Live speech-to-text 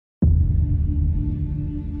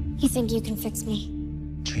You think you can fix me?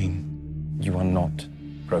 Jean, you are not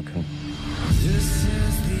broken. This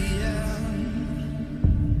is the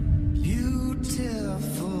end,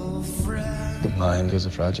 beautiful friend. The mind is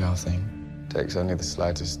a fragile thing. Takes only the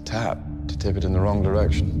slightest tap to tip it in the wrong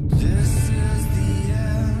direction. This is the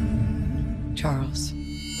end. Charles,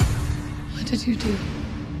 what did you do?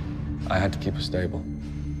 I had to keep her stable.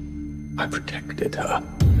 I protected her.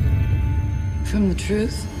 From the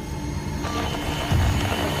truth?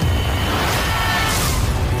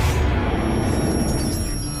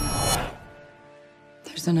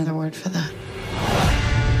 There's another word for that.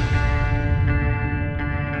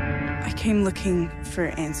 I came looking for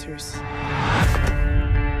answers.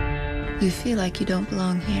 You feel like you don't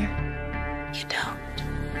belong here. You don't.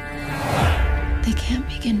 They can't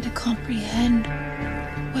begin to comprehend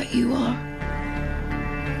what you are.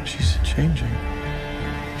 She's changing.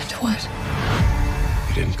 And what?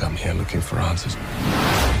 You didn't come here looking for answers.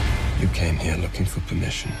 You came here looking for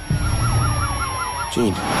permission.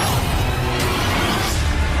 Jean.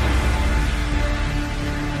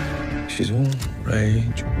 She's all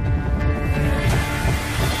rage,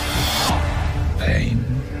 pain,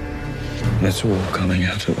 and it's all coming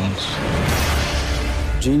out at once.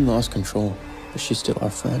 Jean lost control, but she's still our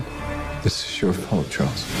friend. This is your fault,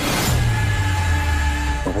 Charles.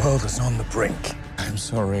 The world is on the brink. I'm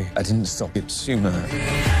sorry I didn't stop it sooner.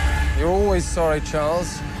 You're always sorry,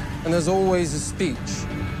 Charles, and there's always a speech,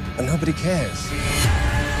 and nobody cares.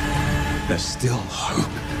 There's still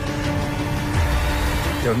hope.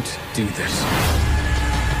 Don't do this.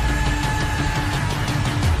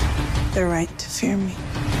 They're right to fear me.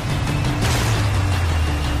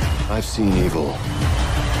 I've seen evil.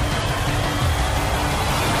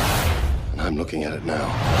 And I'm looking at it now.